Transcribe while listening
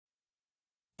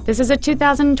This is a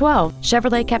 2012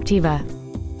 Chevrolet Captiva.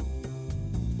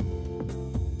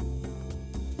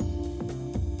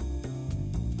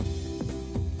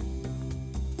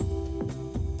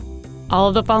 All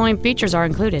of the following features are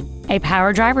included: a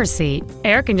power driver's seat,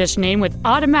 air conditioning with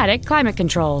automatic climate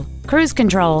control, cruise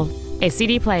control, a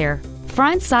CD player,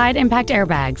 front side impact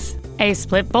airbags, a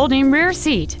split folding rear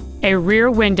seat, a rear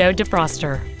window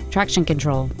defroster, traction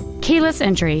control, keyless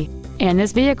entry, and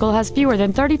this vehicle has fewer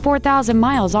than 34,000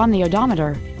 miles on the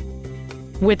odometer.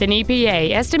 With an EPA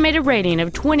estimated rating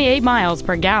of 28 miles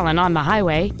per gallon on the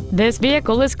highway, this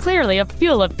vehicle is clearly a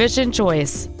fuel-efficient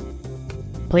choice.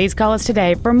 Please call us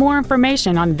today for more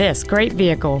information on this great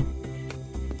vehicle.